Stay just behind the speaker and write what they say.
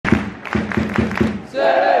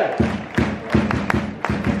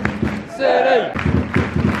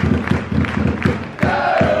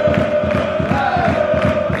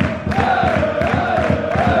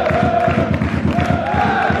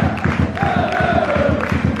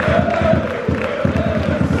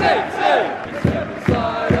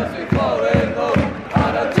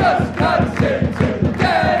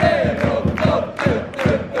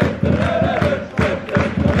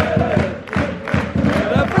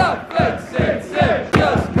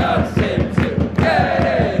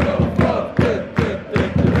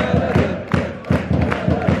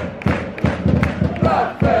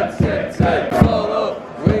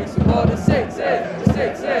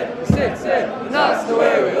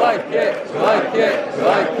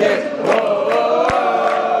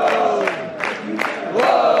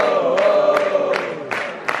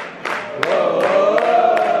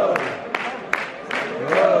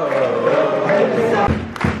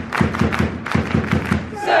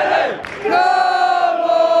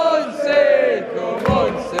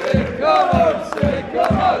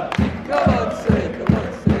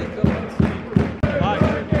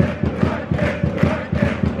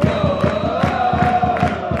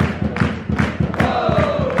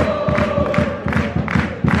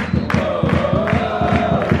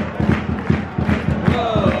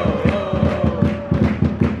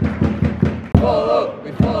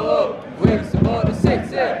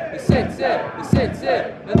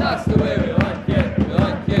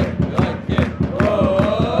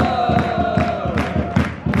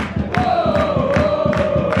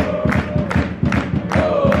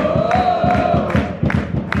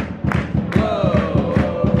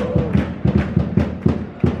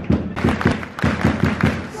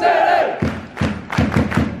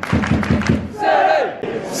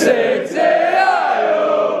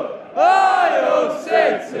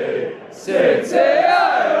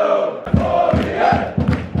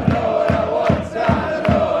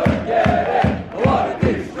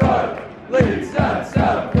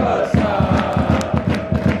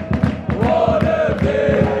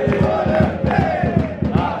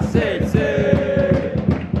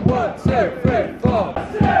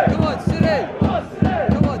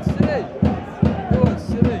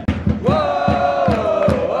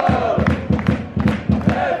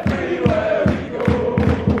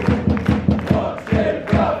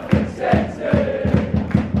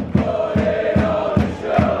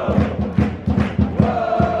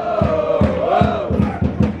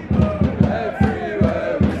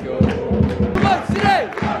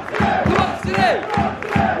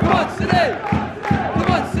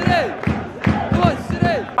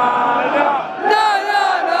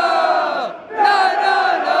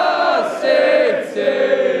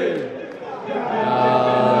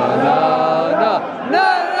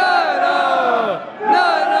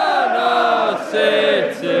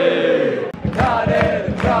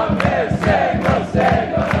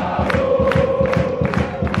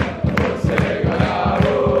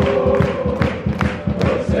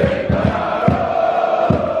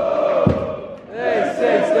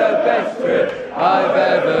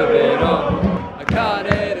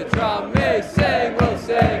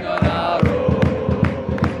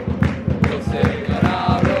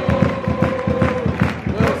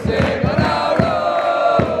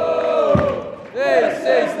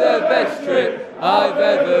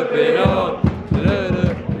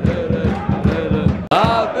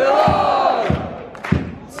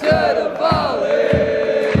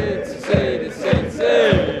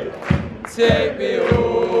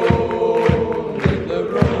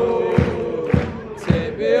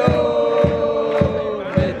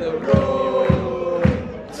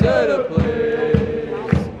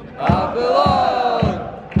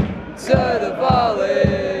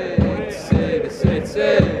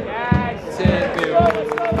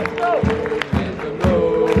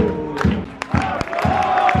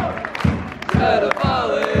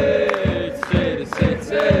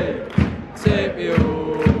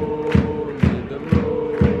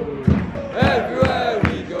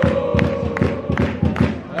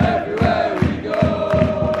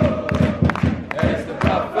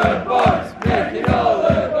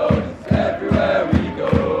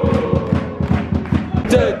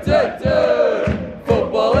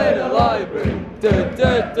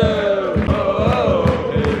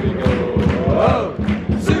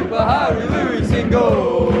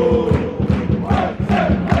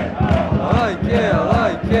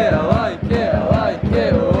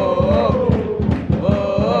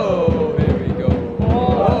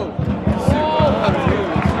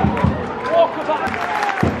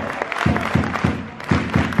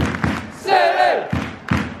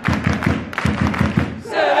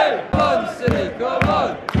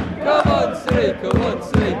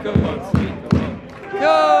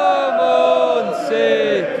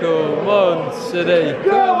City.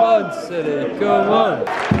 Come on, City. Come on.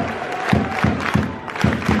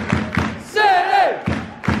 City!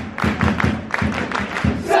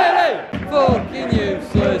 City! Fucking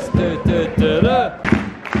useless. City! City!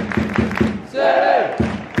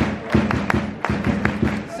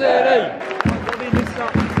 City!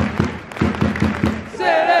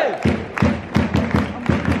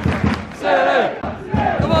 City!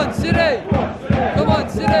 Come on, City! Come on,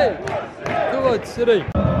 City! Come on, City!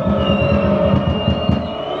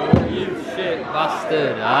 You shit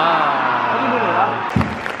bastard!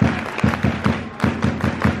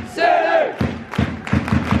 City!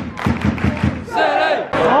 City!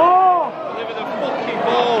 Oh! Deliver the fucking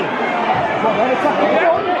ball! Come on!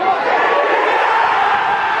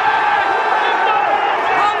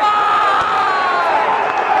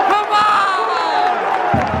 Come on!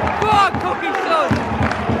 Go on, Cookie son!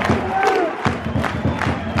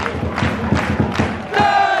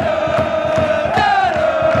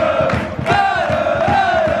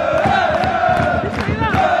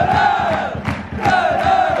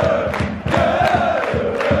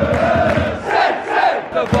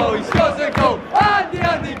 The boy scores a goal, and the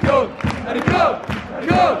Andy Cook, and he Cook,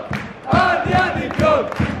 and the Andy Cook.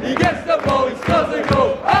 He gets the ball, he scores a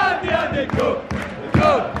goal, and the Andy Cook, and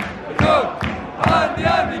the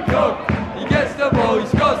Andy Cook. He gets the ball, he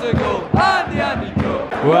scores a goal, and the Andy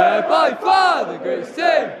Cook. We're by far the greatest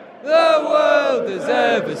team the world has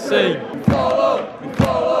ever seen. We follow,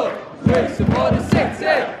 we support the city,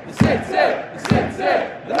 and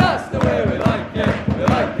that's the way we like it, we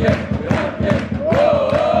like it.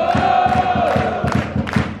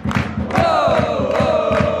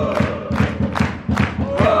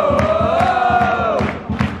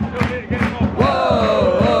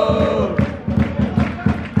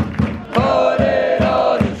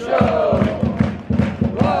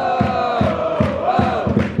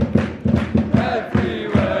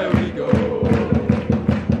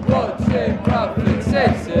 Bradford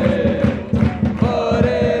City,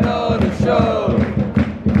 putting on a show.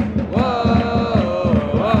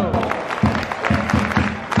 Whoa,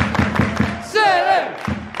 City,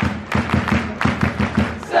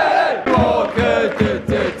 City. Walker,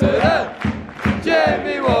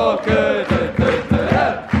 Jamie Walker,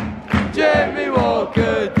 Jamie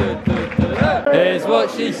Walker. Here's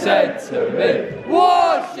what she said to me: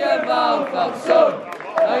 wash your mouth out, son,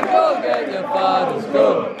 and go get your father's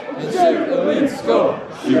gun and shoot the lead score.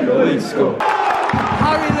 Shoot the lead score.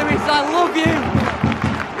 Harry Lewis, I love you.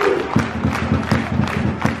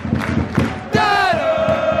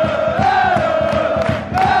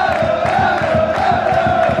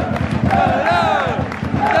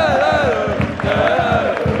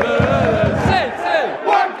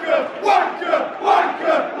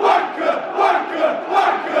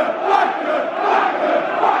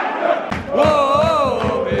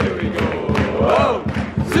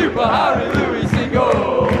 Harry Lewis and go.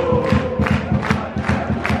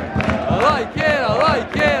 I like it.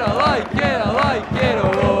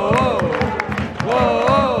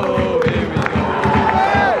 Whoa, here we go.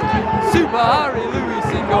 Super Harry Lewis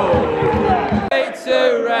and go. Fit to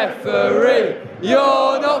referee.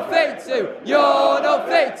 You're not fit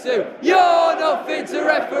to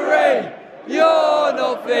referee. You're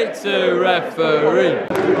not fit to referee.